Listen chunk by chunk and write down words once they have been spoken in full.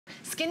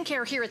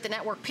skincare here at the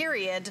network,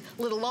 period,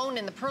 let alone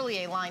in the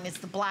Perlier line, is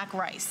the black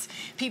rice.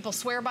 People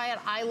swear by it.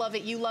 I love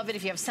it. You love it.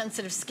 If you have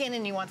sensitive skin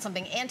and you want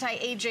something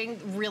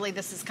anti-aging, really,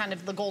 this is kind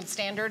of the gold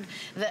standard.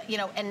 You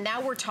know, and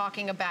now we're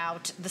talking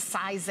about the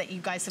size that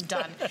you guys have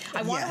done.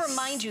 I want to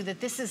remind you that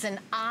this is an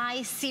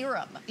eye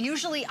serum.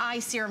 Usually eye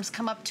serums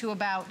come up to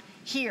about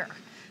here.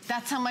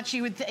 That's how much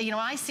you would, you know,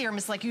 eye serum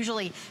is like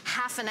usually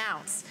half an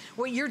ounce.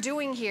 What you're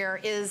doing here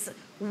is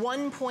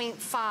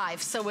 1.5,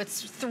 so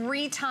it's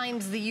 3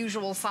 times the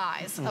usual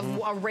size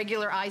of a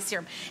regular eye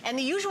serum. And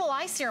the usual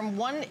eye serum,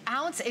 1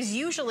 ounce is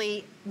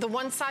usually, the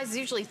one size is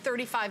usually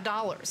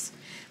 $35.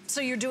 So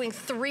you're doing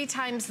 3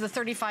 times the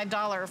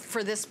 $35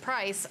 for this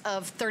price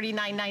of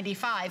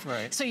 $39.95.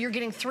 Right. So you're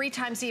getting 3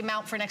 times the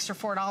amount for an extra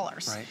 $4.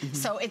 Right.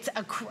 So it's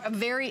a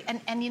very,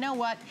 and you know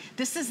what?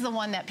 This is the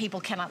one that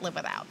people cannot live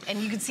without.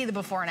 And you can see the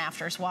before and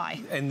afters, why.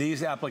 And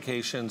these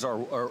applications are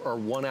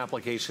one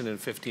application in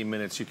 15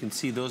 minutes. You can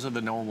see those are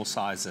the normal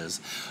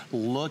sizes.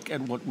 Look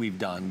at what we've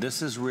done.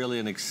 This is really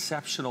an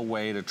exceptional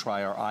way to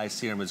try our eye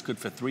serum. It's good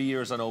for 3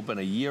 years unopened,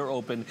 a year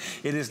open.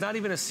 It is not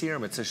even a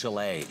serum, it's a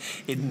gelée.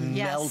 It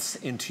melts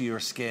into your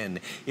skin.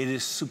 It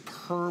is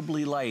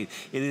superbly light.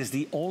 It is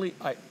the only,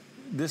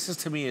 this is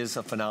to me is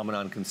a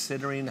phenomenon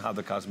considering how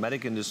the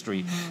cosmetic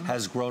industry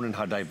has grown and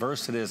how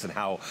diverse it is and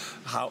how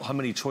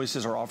many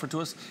choices are offered to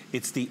us.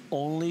 It's the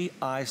only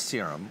eye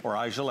serum or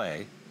eye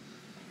gelée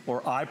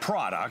or eye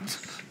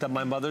product that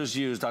my mother's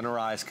used on her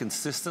eyes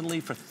consistently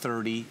for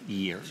 30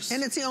 years.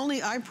 And it's the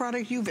only eye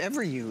product you've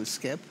ever used,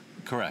 Skip.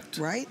 Correct.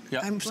 Right?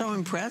 Yep. I'm so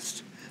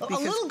impressed. A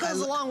little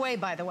goes a long way,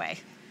 by the way.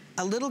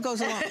 A little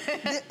goes along.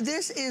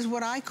 This is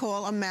what I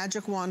call a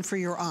magic wand for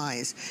your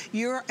eyes.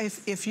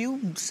 If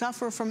you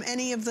suffer from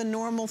any of the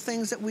normal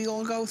things that we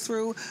all go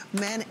through,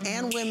 men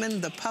and women,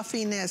 the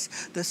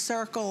puffiness, the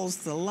circles,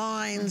 the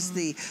lines,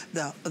 the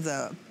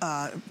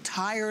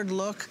tired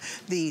look,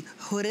 the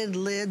hooded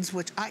lids,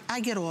 which I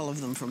get all of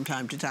them from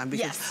time to time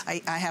because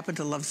I happen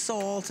to love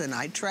salt and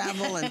I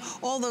travel and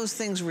all those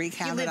things wreak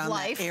havoc on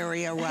that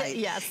area, right?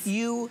 Yes.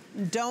 You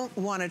don't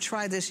want to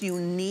try this. You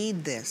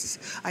need this.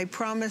 I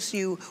promise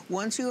you,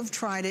 once you have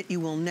tried it,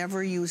 you will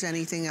never use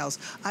anything else.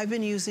 I've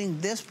been using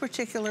this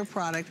particular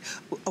product.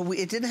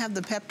 It didn't have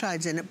the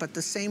peptides in it, but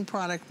the same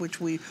product which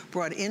we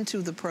brought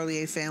into the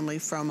Perlier family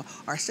from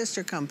our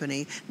sister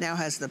company now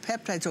has the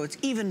peptides, so it's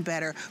even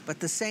better, but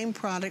the same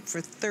product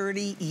for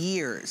 30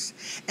 years.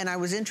 And I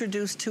was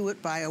introduced to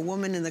it by a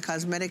woman in the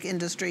cosmetic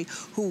industry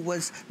who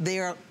was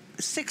there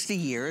 60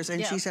 years,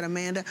 and she said,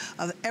 Amanda,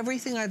 of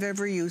everything I've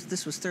ever used,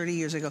 this was 30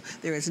 years ago,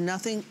 there is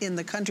nothing in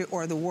the country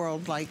or the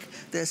world like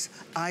this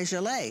eye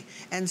gelée.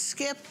 And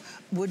Skip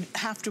would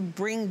have to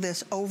bring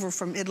this over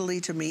from Italy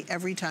to me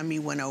every time he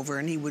went over,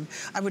 and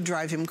I would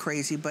drive him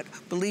crazy, but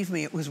believe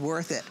me, it was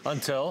worth it.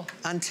 Until?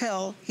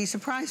 Until he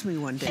surprised me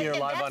one day. Here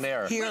live on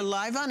air. Here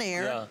live on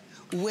air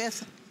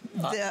with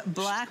the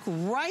black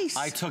rice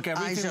I took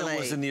everything that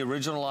was in the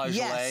original eye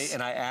gelée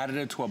and I added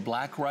it to a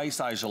black rice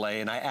eye gelée,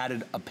 and I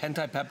added a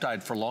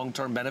pentapeptide for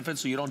long-term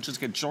benefits, so you don't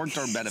just get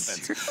short-term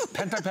benefits.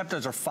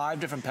 Pentapeptides are 5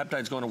 different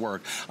peptides going to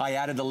work. I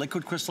added the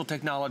liquid crystal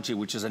technology,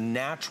 which is a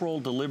natural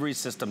delivery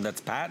system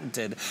that's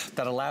patented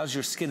that allows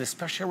your skin,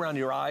 especially around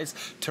your eyes,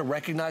 to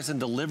recognize and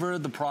deliver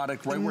the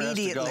product right where it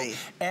has to go.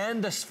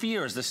 And the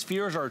spheres. The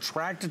spheres are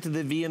attracted to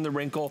the V and the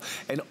wrinkle,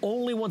 and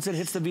only once it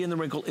hits the V and the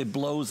wrinkle, it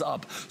blows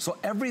up. So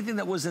everything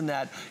that was in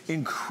that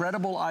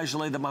incredible eye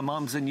gelée that my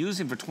mom's been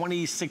using for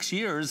 26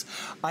 years,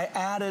 I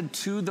added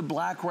to the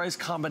black rice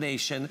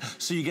combination,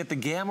 so you get the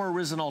gamma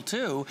oryzanol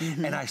too,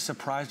 and I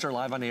surprised her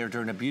live on air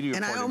during a beauty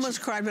report. And I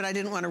almost cried, but I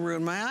didn't want to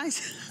ruin my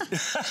eyes.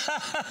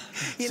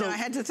 You know, I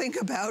had to think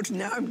about,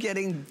 now I'm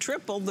getting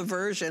triple the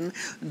version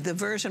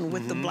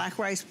with the black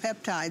rice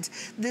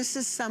peptides. This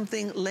is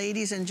something,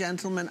 ladies and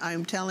gentlemen,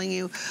 I'm telling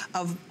you,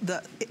 of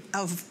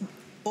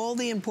all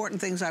the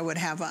important things I would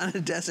have on a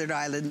desert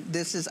island,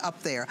 this is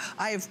up there.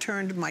 I have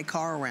turned my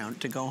car around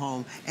to go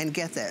home and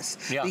get this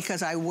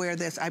because I wear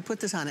this. I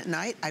put this on at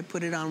night. I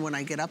put it on when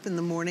I get up in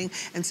the morning,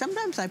 and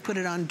sometimes I put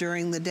it on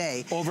during the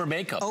day. Over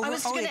makeup. I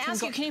was going to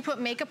ask you, can you put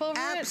makeup over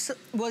it?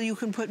 Well, you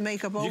can put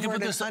makeup over it. You can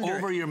put this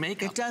over your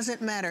makeup. It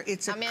doesn't matter.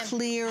 It's a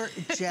clear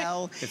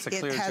gel. It's a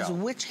clear gel. It has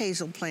witch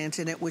hazel plant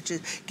in it, which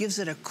gives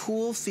it a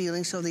cool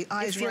feeling, so the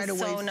eyes right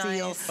away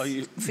feel. Oh,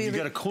 you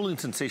get a cooling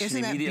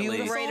sensation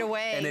immediately. Right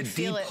away. And it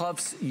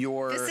depuffs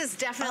your... This is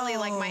definitely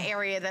like my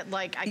area that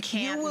like I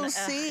can't... You will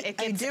see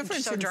a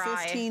difference in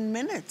 15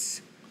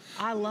 minutes.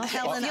 I love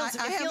Helen,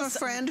 I have a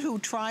friend who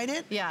tried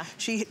it. Yeah.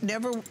 She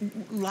never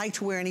liked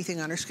to wear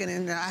anything on her skin,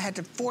 and I had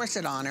to force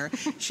it on her.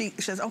 She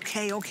says,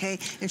 okay, okay.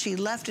 And she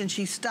left, and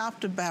she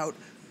stopped about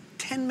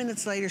 10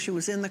 minutes later. She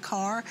was in the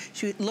car.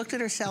 She looked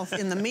at herself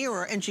in the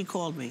mirror, and she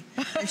called me.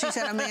 And she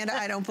said, Amanda,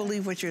 I don't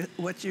believe what you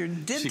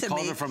did to me. She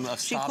called her from a stop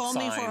sign. She called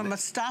me from a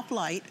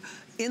stoplight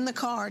in the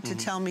car to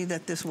tell me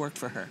that this worked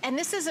for her. And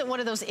this isn't one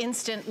of those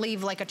instant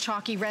leave like a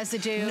chalky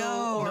residue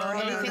or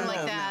anything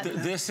like that.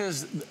 This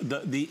is,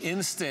 the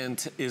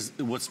instant is,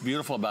 what's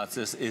beautiful about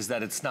this is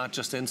that it's not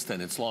just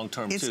instant, it's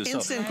long-term too. It's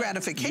instant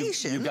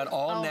gratification. You've got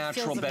all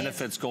natural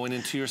benefits going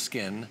into your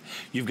skin.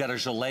 You've got a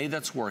gelée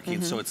that's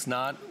working, so it's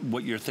not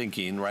what you're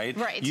thinking, right?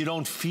 Right. You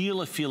don't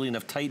feel a feeling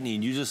of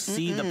tightening, you just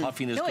see the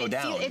puffiness go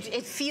down.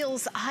 It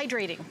feels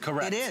hydrating.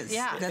 Correct. It is.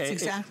 Yeah. That's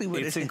exactly what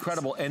it is. It's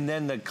incredible. And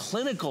then the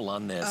clinical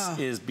on this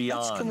is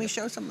beyond. Can we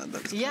show some of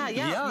those?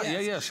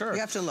 Yeah, sure. You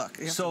have to look.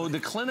 So the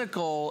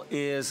clinical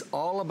is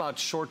all about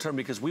short-term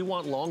because we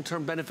want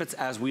long-term benefits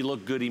as we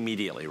look good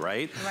immediately,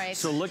 right? Right.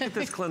 So look at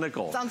this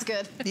clinical. Sounds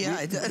good.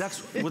 Yeah, it does.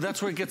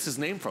 That's where it gets its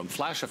name from,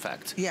 flash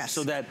effect. Yes.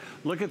 So that,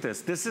 look at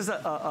this. This is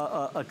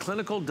a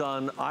clinical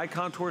done. Eye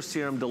contour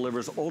serum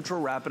delivers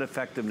ultra-rapid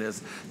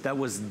effectiveness that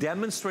was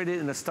demonstrated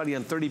in a study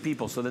on 30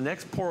 people. So the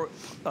next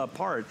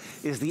part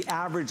is the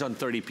average on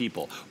 30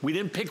 people. We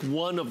didn't pick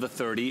one of the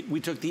 30. We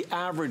took the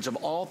average of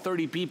all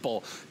 30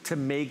 people to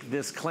make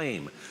this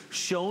claim.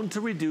 Shown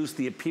to reduce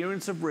the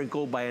appearance of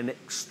wrinkle by an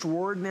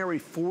extraordinary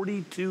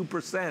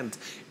 42%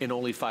 in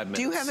only 5 minutes.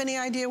 Do you have any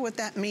idea what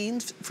that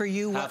means for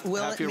you? What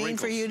will it mean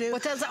for you?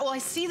 What does that? Well, I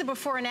see the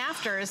before and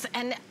afters,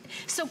 and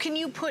so can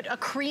you put a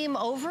cream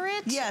over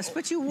it? Yes,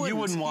 but you wouldn't. You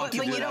wouldn't want to.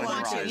 But you don't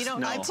want to. You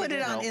don't. I put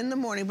it on in the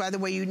morning. By the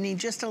way, you need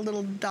just a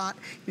little dot.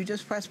 You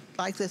just press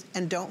like this,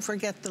 and don't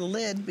forget the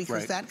lid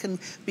because that can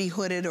be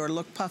hooded or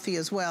look puffy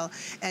as well.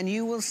 And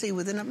you will see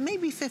within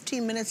maybe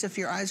 15 minutes if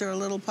your eyes are a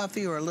little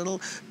puffy or a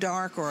little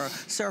dark or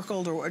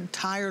circled or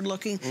tired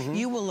looking,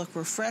 you will look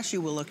refreshed.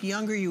 You will look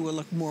younger. You will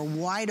look more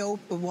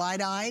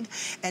wide-eyed.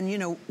 And you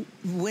know,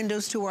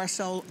 windows to our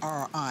soul are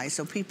our eyes.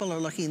 So people are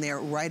looking there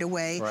right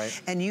away.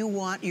 And you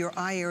want your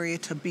eye area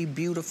to be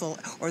beautiful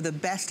or the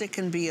best it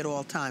can be at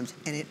all times,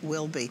 and it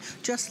will be.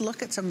 Just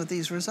look at some of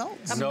these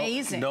results.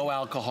 Amazing. No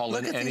alcohol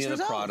in any of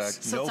the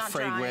product, so no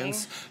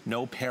fragrance,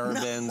 no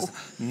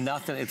parabens,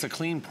 nothing. It's a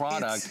clean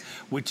product,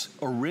 which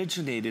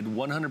originated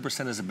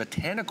 100% as a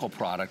botanical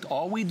product.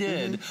 All we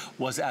did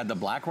was add the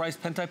black rice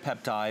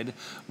pentipeptide.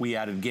 We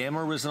added gamma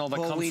oryzanol that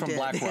comes from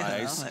black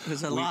rice. It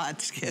was a lot.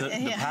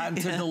 The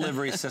patented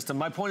delivery system.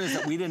 My point is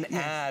that we didn't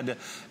add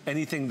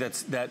anything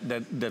that's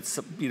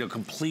you know,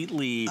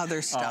 completely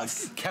other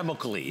stuff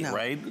chemically,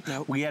 right?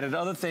 We added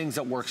other things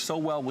that work so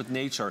well with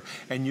nature,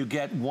 and you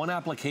get one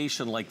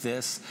application like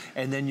this,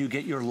 and then you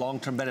get your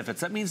long-term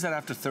benefits. That means that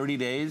after 30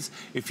 days,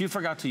 if you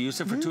forgot to use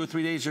it for 2 or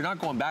 3 days, you're not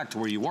going back to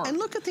where you were. And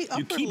look at the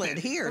upper lid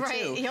here,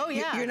 too. Oh,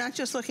 yeah. You're not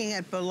just looking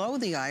at below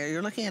the eye,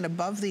 you're looking at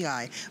above the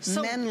eye.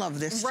 So men love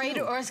this,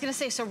 too. Or I was going to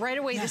say, so right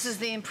away, this is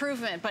the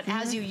improvement, but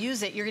as you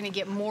use it, you're going to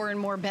get more and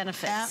more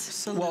benefits.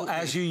 Absolutely. Well,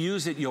 as you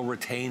use it, you'll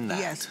retain that.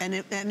 Yes, and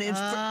it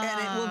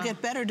will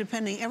get better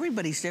depending.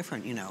 Everybody's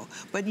different, you know,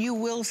 but you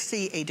will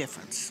see a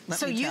difference.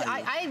 So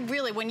I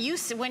really, when you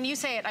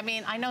say it, I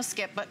mean, I know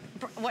Skip, but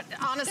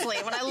honestly,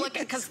 when I look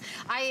at, because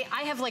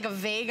I have like a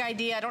vague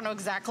idea. I don't know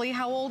exactly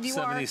how old you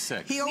are.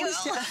 76. He always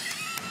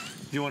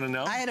You want to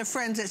know? I had a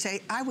friend that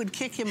say I would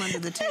kick him under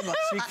the table.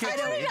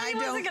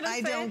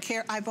 I don't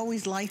care. I've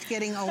always liked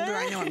getting older.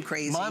 I know I'm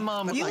crazy. My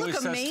mom always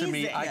says to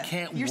me, I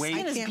can't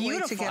wait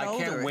to get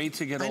older.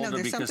 I know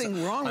there's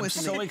something wrong with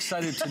me. I'm so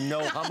excited to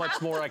know how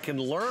much more I can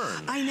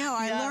learn. I know.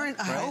 I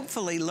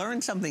hopefully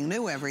learn something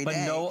new every day.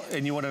 But no,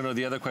 and you want to know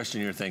the other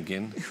question you're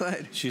thinking?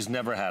 What? She's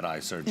never had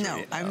eye surgery.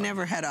 No, I've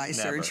never had eye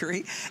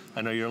surgery.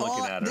 I know you're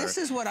looking at her. This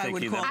is what I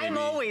would call. I'm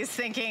always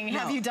thinking,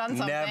 have you done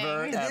something?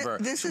 Never, ever.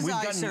 This is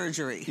eye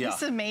surgery.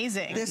 This is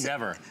amazing.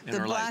 Never in her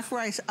life. The black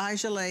rice eye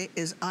gelée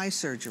is eye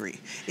surgery.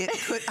 It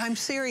could. I'm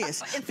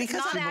serious. It's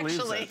not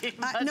actually.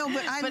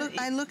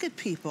 I look at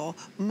people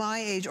my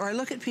age, or I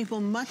look at people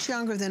much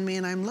younger than me,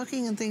 and I'm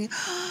looking and thinking,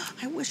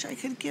 I wish I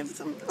could give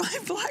them my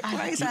black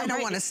rice. I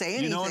don't want to say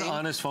anything. You know, an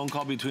honest phone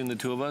call between the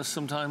two of us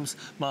sometimes.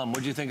 Mom,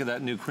 what do you think of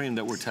that new cream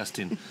that we're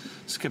testing?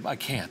 Skip, I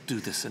can't do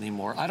this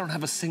anymore. I don't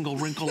have a single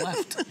wrinkle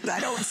left. I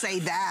don't say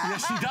that.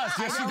 Yes, she does.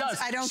 Yes, she does.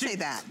 I don't say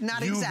that.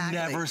 Not exactly.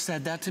 You've never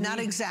said that to me? Not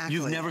exactly.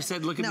 You've never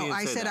said, look at me and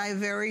I said I have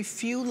very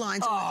few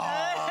lines.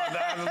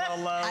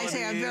 I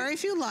say I have very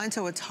few lines,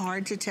 so it's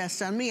hard to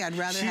test on me. I'd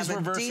rather have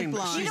a deep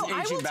line. You know,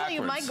 I will tell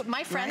you,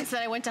 my friends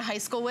that I went to high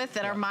school with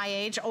that are my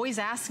age always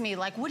ask me,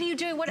 like, what are you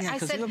doing? I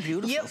said,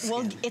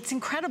 well, it's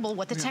incredible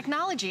what the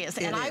technology is.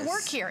 And I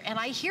work here, and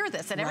I hear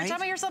this. And every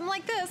time I hear something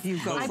like this,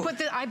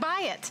 I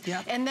buy it.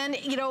 And then,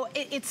 you know,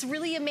 it's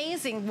really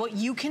amazing what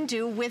you can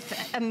do with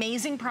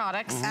amazing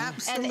products.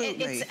 Absolutely.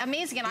 And it's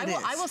amazing. And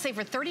I will say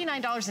for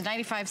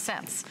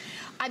 $39.95,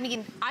 I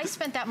mean, I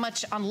spent that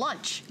much on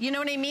lunch. You know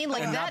what I mean?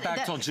 Like and not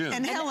back till June.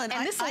 And Helen,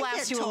 and this will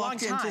last you a long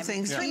time.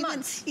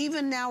 Things.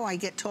 Even now, I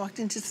get talked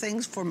into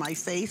things for my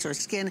face or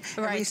skin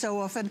every so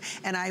often,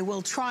 and I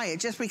will try it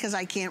just because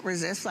I can't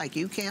resist, like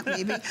you can't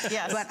maybe.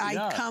 But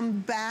I come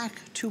back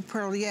to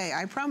Perlier,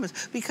 I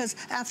promise, because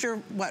after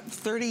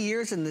 30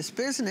 years in this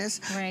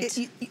business,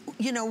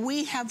 you know,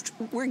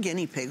 we're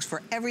guinea pigs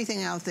for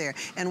everything out there.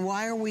 And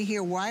why are we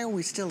here? Why are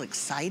we still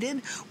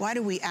excited? Why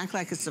do we act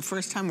like it's the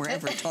first time we're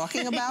ever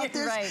talking about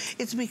this? Right.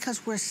 It's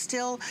because we're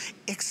still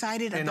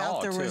excited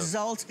about the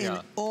results, in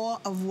awe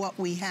of what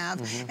we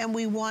have. And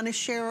we want to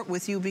share it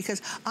with you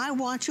because I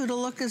want you to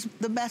look as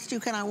the best you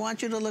can. I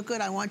want you to look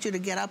good. I want you to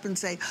get up and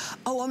say,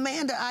 oh,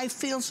 Amanda, I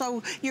feel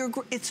so,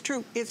 it's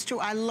true. It's true.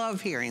 I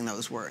love hearing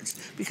those words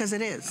because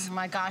it is. Oh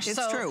my gosh.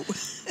 It's true.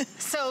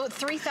 So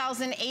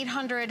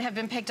 3,800 have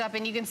been picked up,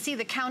 and you can see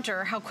the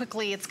counter, how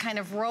quickly it's kind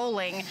of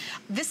rolling.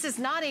 This is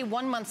not a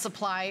 1 month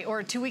supply or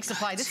a 2 week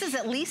supply. This is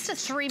at least a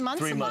 3 month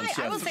supply. 3 months,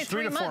 yeah. I would say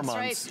 3 to 4 months,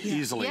 months, right?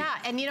 easily. Yeah,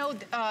 and you know,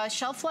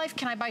 shelf life,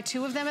 can I buy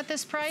 2 of them at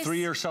this price?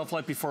 3-year shelf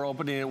life before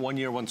opening it, 1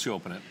 year once you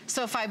open it.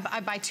 So if I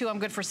buy 2, I'm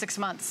good for 6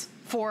 months.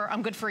 4,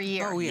 I'm good for a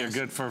year. Oh, yes.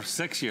 You're good for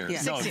 6 years.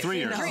 Yeah. No, 3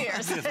 years. 3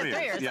 years. 3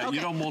 years. Yeah, okay.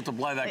 you don't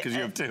multiply that because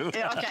you have 2.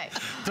 Okay.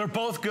 They're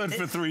both good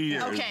for 3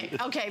 years.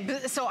 Okay.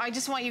 So I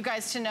just want you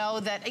guys to know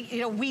that, you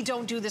know, we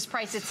don't do this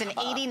price. It's an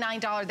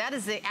 $89. That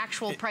is the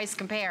actual price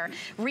compare.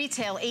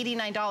 Retail,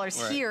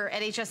 $89 here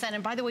at HSN.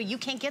 And by the way, you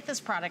can't get this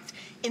product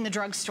in the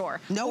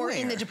drugstore or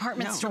in the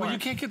department store. No, you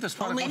can't get this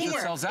product only once here.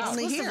 it sells out.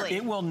 Only here.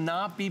 It will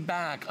not be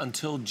back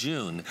until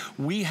June.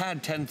 We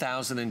had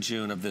 10,000 in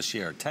June of this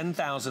year.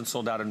 10,000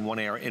 sold out in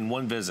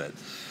one visit.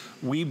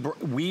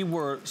 We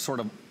were sort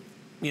of,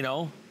 you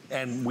know,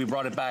 and we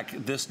brought it back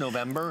this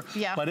November,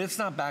 but it's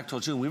not back till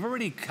June. We've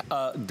already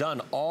done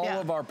all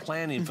of our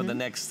planning for the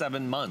next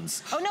 7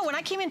 months. Oh no, when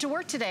I came into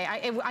work today,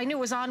 I knew it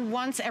was on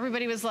once.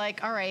 Everybody was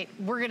like, all right,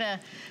 we're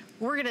gonna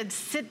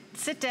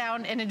sit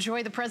down and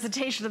enjoy the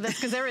presentation of this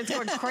because it's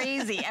going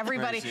crazy.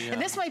 Everybody, and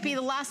this might be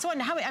the last one.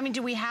 How many? I mean,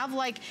 do we have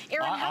like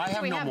Aaron? I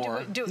have no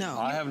more. No,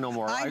 I have no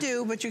more. I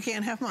do, but you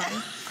can't have mine.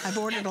 I've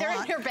ordered a lot.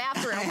 They're in your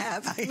bathroom. I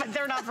have, but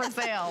they're not for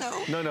sale.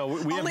 No.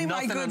 We only have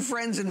my good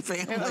friends and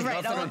family.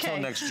 Nothing until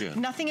next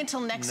June. Nothing until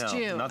next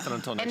June. Nothing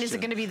until next June. And is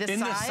it going to be this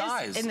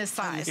size? In this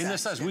size. In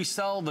this size. We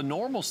sell the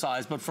normal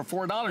size, but for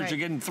 $4, you're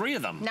getting 3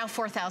 of them. Now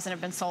 4,000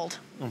 have been sold.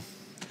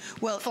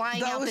 Well,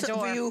 Flying out the door.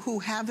 Those of you who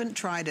haven't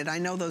tried it, I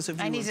know those of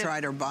you who have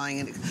tried are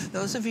buying it.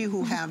 Those of you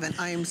who haven't,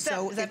 I am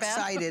so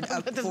excited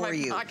for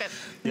you.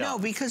 No,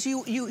 because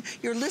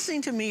you're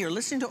listening to me, you're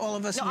listening to all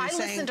of us. No, and I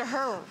saying, listen to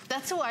her.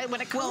 That's why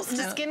when it comes to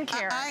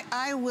skincare.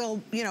 I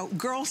will, you know,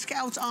 Girl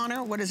Scouts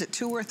honor, what is it,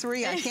 2 or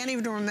 3? I can't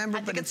even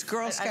remember, but it's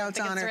Girl Scouts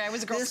honor.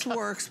 This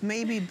works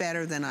maybe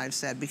better than I've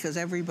said because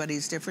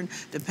everybody's different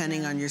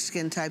depending on your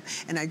skin type.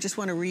 And I just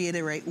want to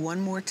reiterate one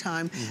more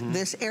time,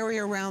 this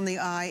area around the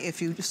eye,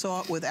 if you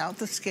saw it without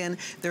the skin,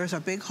 there's a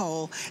big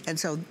hole, and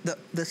so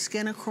the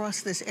skin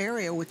across this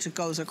area, which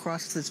goes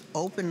across this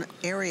open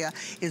area,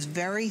 is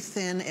very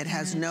thin. It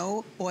has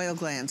no oil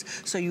glands,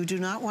 so you do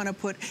not want to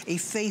put a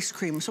face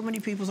cream. So many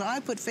people say, I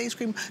put face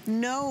cream.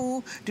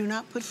 No, do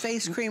not put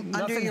face cream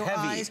under your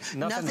eyes.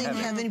 Nothing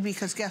heavy,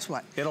 because guess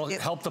what? It'll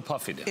help the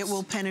puffiness. It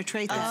will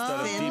penetrate the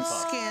thin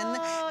skin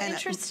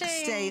and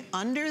stay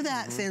under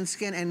that thin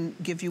skin and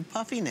give you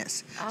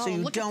puffiness. So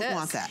you don't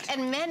want that.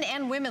 And men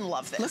and women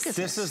love this. Look at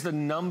this. This is the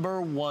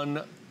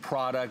 #1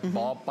 product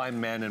bought by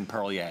men in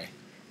Perlier.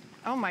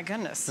 Oh my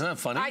goodness. Isn't that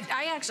funny?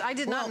 I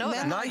did not know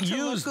that. Not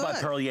used by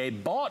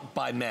Perlier, bought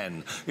by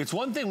men. It's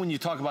one thing when you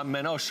talk about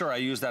men, oh sure, I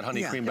use that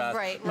honey cream bath.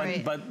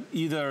 Right. But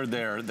either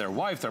their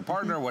wife, their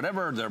partner,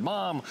 whatever, their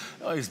mom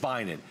is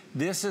buying it.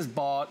 This is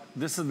the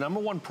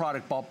 #1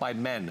 product bought by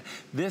men.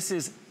 This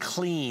is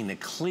clean,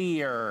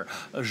 clear,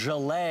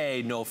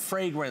 gelée, no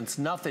fragrance,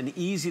 nothing,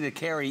 easy to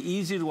carry,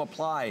 easy to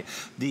apply.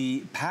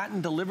 The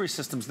patent delivery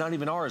system's not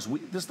even ours.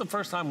 This is the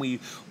first time we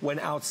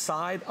went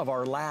outside of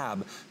our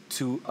lab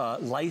to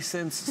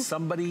license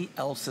somebody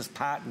else's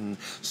patent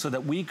so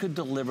that we could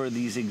deliver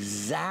these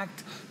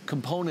exact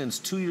components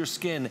to your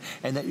skin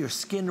and that your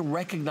skin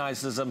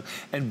recognizes them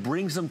and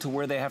brings them to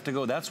where they have to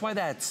go. That's why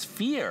that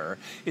sphere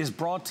is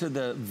brought to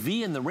the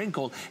V in the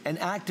wrinkle and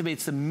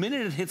activates the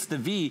minute it hits the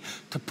V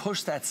to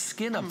push that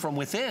skin up from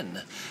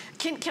within.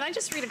 Can I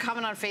just read a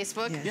comment on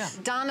Facebook? Yes. Yeah.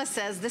 Donna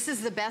says, this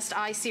is the best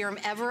eye serum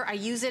ever. I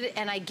use it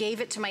and I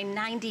gave it to my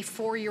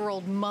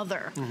 94-year-old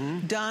mother.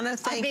 Donna,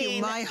 thank you.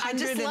 My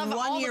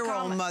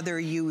 101-year-old mother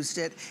used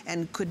it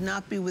and could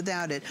not be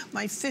without it.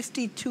 My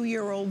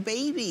 52-year-old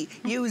baby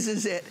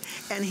uses it,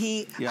 and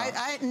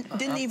I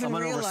didn't even realize. I'm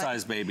an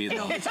oversized baby,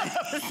 though.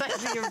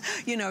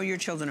 You know, your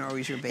children are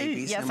always your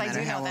babies, no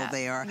matter how old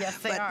they are. Yes,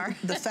 they are.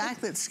 The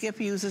fact that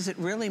Skip uses it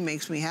really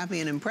makes me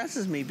happy and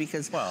impresses me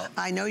because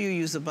I know you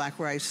use the Black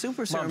Rice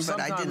Super Serum, but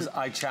I didn't. Sometimes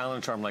I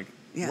challenge her. I'm like,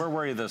 where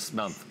were you this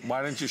month?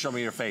 Why didn't you show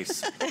me your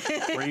face?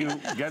 Were you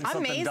getting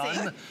something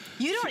done?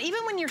 You don't,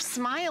 even when you're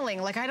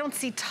smiling, like I don't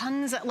see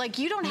tons of, like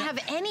you don't have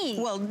any.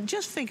 Well,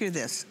 just figure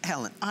this,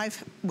 Helen. I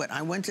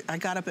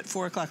got up at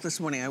 4 o'clock this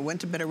morning. I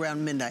went to bed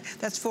around midnight.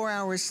 That's 4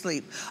 hours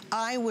sleep.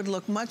 I would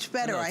look much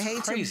better. I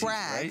hate to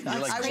brag. Right?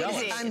 You're like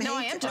jealous.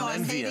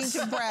 I'm hating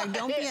to brag.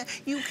 Don't be.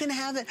 You can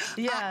have it.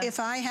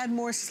 If I had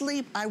more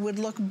sleep, I would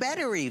look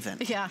better even.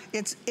 Yeah.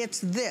 It's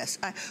this.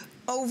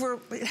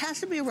 it has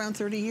to be around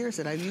 30 years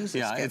that I've used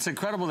this. Yeah, it's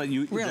incredible that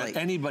that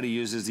anybody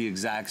uses the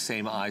exact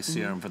same eye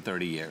serum for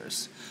 30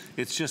 years.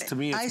 It's just, to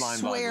me, it's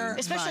mind-boggling.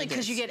 Especially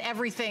because you get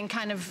everything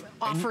kind of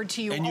offered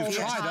to you all the time. And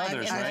you've tried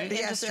others, right?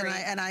 Yes,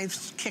 and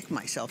I've kicked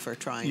myself for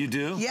trying. You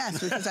do?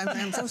 Yes, because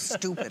I'm so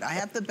stupid. I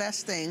have the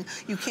best thing.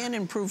 You can't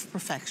improve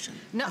perfection.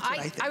 No,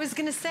 I was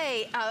going to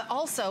say,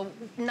 also,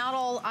 not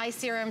all eye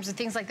serums and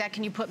things like that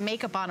can you put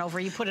makeup on over.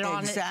 You put it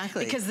on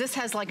because this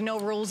has like no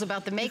rules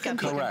about the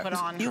makeup you can put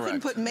on. You can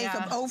put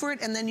makeup over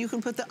it, and then you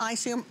can put the eye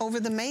serum over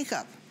the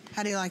makeup.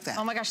 How do you like that?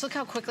 Oh my gosh, look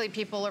how quickly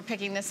people are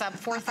picking this up.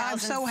 4,735. I'm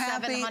so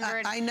happy.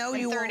 I know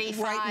you won't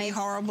write me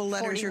horrible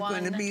letters. 41, you're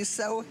going to be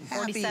so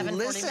happy you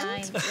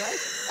listened.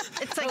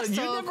 It's like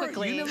so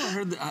quickly. You never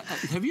heard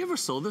have you ever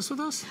sold this with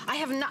us? I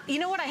have not. You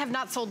know what? I have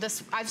not sold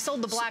this. I've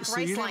sold the black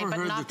rice line,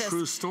 but not this.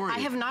 True story. I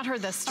have not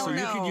heard this story.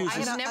 So you could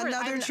use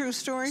another true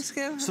story,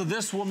 Skip? So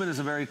this woman is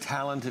a very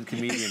talented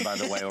comedian, by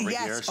the way, over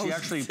here. She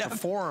actually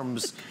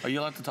performs. Are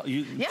you allowed to talk?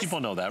 People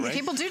know that, right?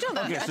 People do know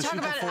that. I talk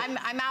about it.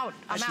 I'm out.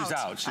 She's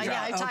out. She's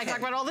out. I talk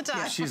about it all the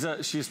time.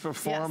 She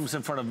performs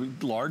in front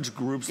of large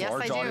groups,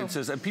 large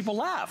audiences, and people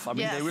laugh. I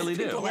mean, they really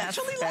do. People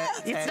actually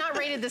laugh. It's not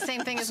rated the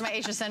same thing as my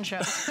HSN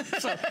show.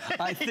 So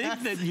I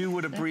think that you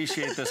would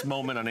appreciate this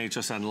moment on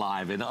HSN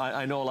Live, and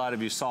I know a lot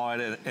of you saw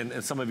it,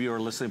 and some of you are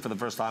listening for the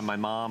first time. My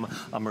mom,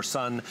 her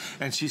son,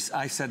 and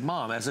I said,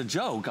 Mom, as a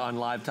joke on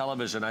live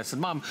television, I said,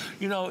 Mom,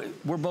 you know,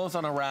 we're both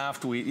on a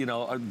raft. We, you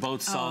know, are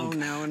both sunk. Oh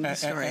no, and the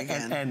story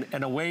again.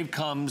 And a wave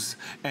comes,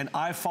 and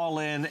I fall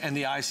in, and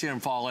the eye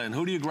serum fall in.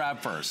 Who do you grab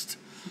first?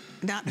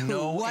 Not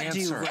who, what do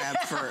you grab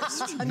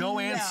first? No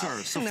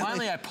answer. So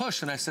finally I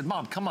pushed and I said,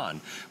 Mom, come on.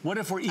 What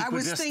if we're equidistant? I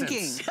was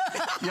thinking.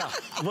 Yeah.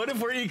 What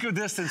if we're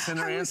equidistant? And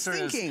her answer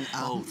is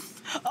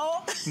both.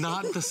 Oh.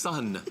 Not the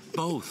sun.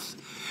 Both.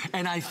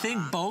 And I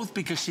think both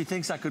because she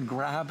thinks I could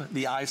grab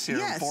the eye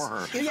serum for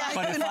her.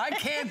 But if I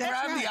can't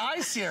grab the eye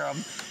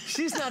serum,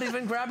 she's not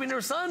even grabbing her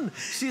son.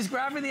 She's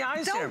grabbing the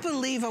eye serum. Don't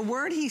believe a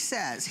word he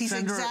says. He's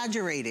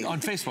exaggerating. On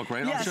Facebook,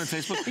 right? Yes. On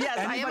Facebook? Yes,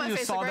 Anybody who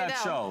saw that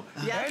show,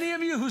 any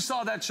of you who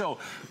saw that show,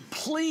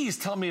 please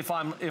tell me if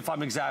I'm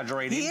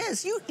exaggerating. He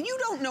is. You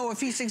don't know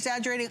if he's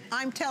exaggerating.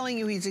 I'm telling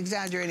you he's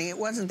exaggerating. It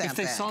wasn't that bad. If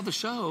they saw the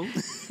show,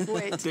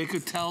 they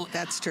could tell.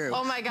 That's true.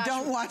 Oh my gosh.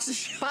 Don't watch the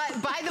show. But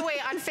by the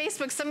way, on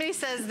Facebook, somebody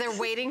says they're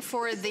waiting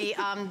for the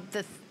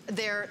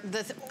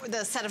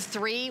set of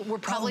 3. We're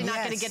probably not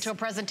going to get to a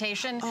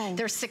presentation.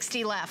 There's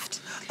 60 left.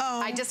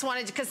 I just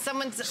wanted to, because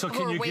someone's So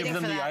can you give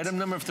them the item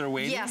number if they're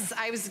waiting? Yes,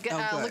 I was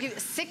looking.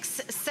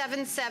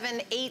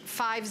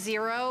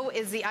 677850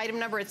 is the item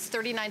number. It's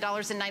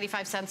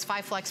 $39.95,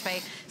 5 flex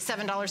pay,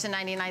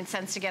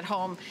 $7.99 to get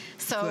home.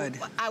 So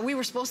we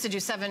were supposed to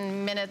do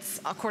 7 minutes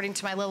according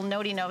to my little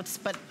notey notes,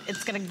 but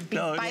it's going to be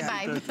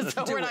bye-bye.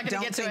 So we're not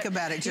going to get to it. Don't think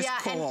about it. Just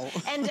call.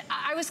 And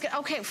I was,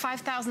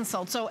 5,000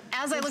 sold. So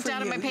as I looked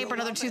down at my paper,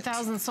 another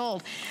 2,000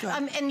 sold.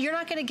 And you're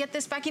not going to get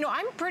this back. You know,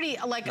 I'm pretty,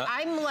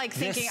 I'm like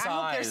thinking, I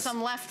hope there's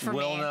some left for me.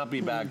 Will not be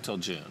back till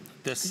June.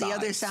 The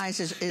other size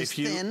is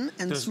thin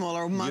and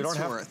smaller, months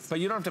worth.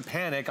 But you don't have to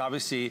panic,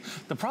 obviously.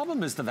 The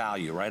problem is the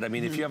value, right? I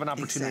mean, if you have an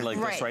opportunity like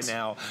this right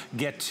now,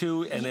 get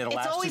 2 and it'll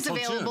last you till June.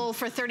 It's always available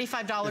for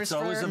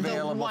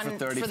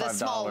 $35 for the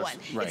small one.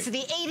 Right. It's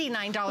the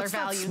 $89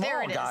 value.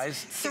 There it is.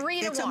 Guys. 3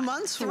 to 1. It's a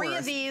month's worth. 3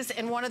 of these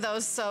and 1 of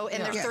those. So,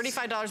 and they're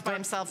 $35 by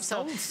himself.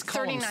 So don't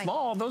call them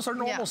small. Those are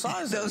normal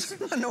sizes.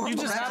 Those are normal. You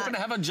just happen to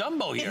have a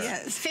jumbo here.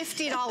 It's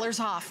 $50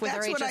 off with our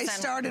HSN. That's what I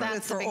started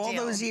with for all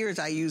those years.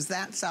 I used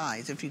that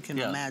size, if you can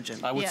imagine.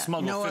 I would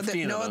smuggle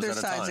 15 of those at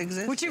a time.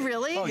 Exists. Would you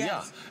really? Oh,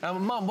 yeah.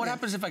 Mom, what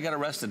happens if I get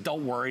arrested?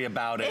 Don't worry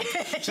about it.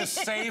 Just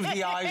save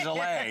the eye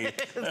gelée.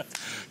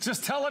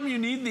 Just tell them you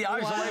need the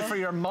eye gelée for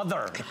your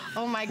mother.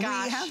 Oh, my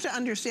gosh. We have to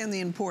understand the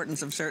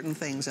importance of certain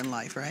things in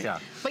life, right? Yeah.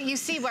 But you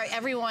see why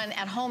everyone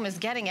at home is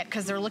getting it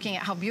because they're looking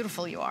at how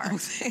beautiful you are.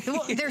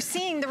 Well, they're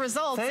seeing the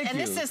results. Thank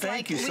you.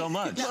 Thank you so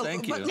much.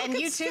 Thank you. And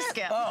you too,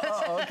 Skip.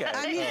 Oh, okay.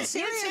 I mean,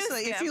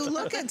 seriously, if you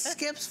look at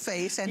Skip's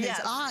face and his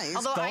eyes,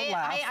 although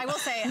I will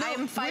say, I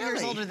am 5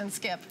 years older than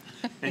Skip.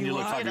 And you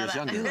look 5 years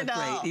younger. You look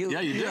great. Yeah,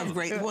 you do. You look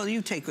great. Well,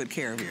 you take good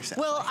care of yourself.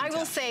 Well, I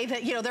will say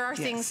that, you know, there are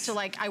things to,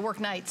 like, I work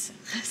nights,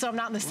 so I'm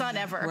not in the sun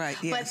ever. Right,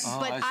 yes.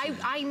 But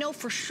I know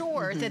for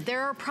sure that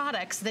there are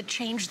products that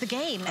change the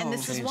game, and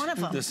this is one of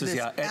them. This is,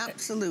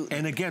 absolutely.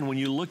 And again, when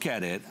you look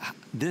at it,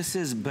 this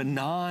is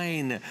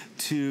benign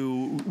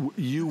to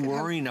you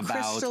worrying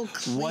about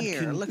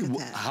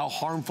how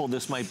harmful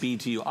this might be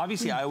to you.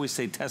 Obviously, I always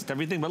say test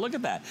everything, but look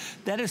at that.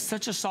 That is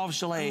such a soft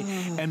gelée,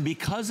 and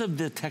because of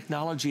the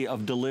technology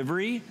of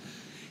delivery,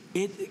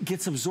 it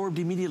gets absorbed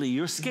immediately.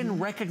 Your skin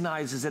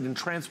recognizes it and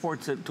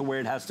transports it to where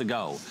it has to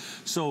go.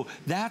 So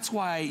that's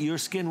why your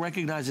skin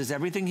recognizes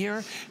everything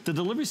here. The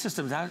delivery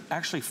system is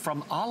actually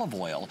from olive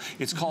oil.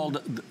 It's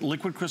called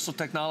liquid crystal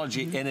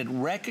technology, and it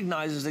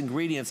recognizes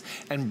ingredients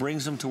and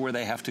brings them to where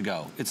they have to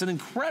go. It's an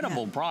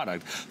incredible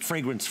product.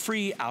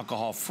 Fragrance-free,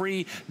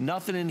 alcohol-free,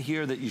 nothing in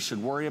here that you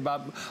should worry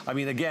about. I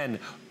mean, again,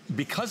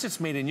 because it's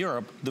made in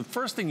Europe, the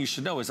first thing you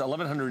should know is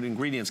 1,100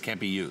 ingredients can't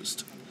be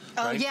used.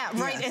 Oh, right? yeah,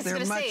 right. Yes, I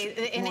was going to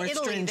say, in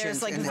Italy,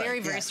 there's like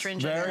very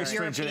stringent. Very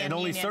stringent, and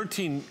only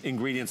 13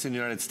 ingredients in the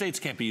United States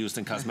can't be used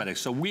in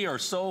cosmetics. So we are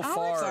so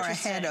far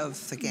ahead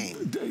of the game.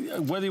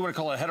 Whether you want to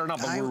call it ahead or not,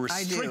 but we're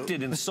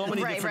restricted in so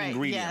many different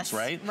ingredients,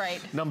 right? Right.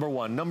 Number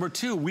one. Number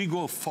two, we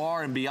go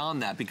far and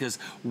beyond that because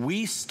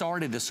we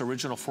started this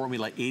original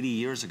formula 80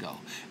 years ago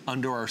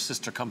under our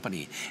sister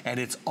company, and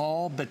it's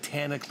all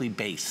botanically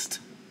based.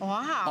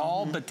 Wow.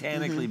 All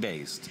botanically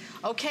based.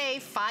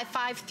 Okay,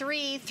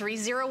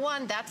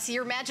 553-301. That's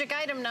your magic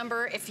item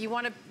number if you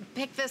want to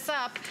pick this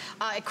up.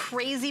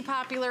 Crazy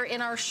popular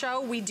in our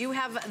show. We do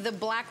have the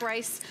Black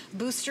Rice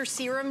Booster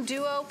Serum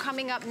Duo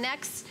coming up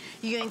next.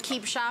 You can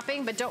keep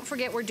shopping, but don't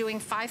forget we're doing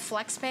 5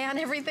 flex pay on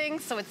everything,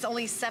 so it's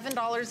only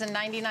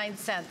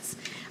 $7.99.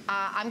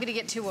 I'm going to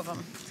get 2 of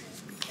them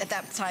at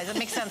that size. That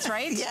makes sense,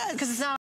 right? Yes. Because it's not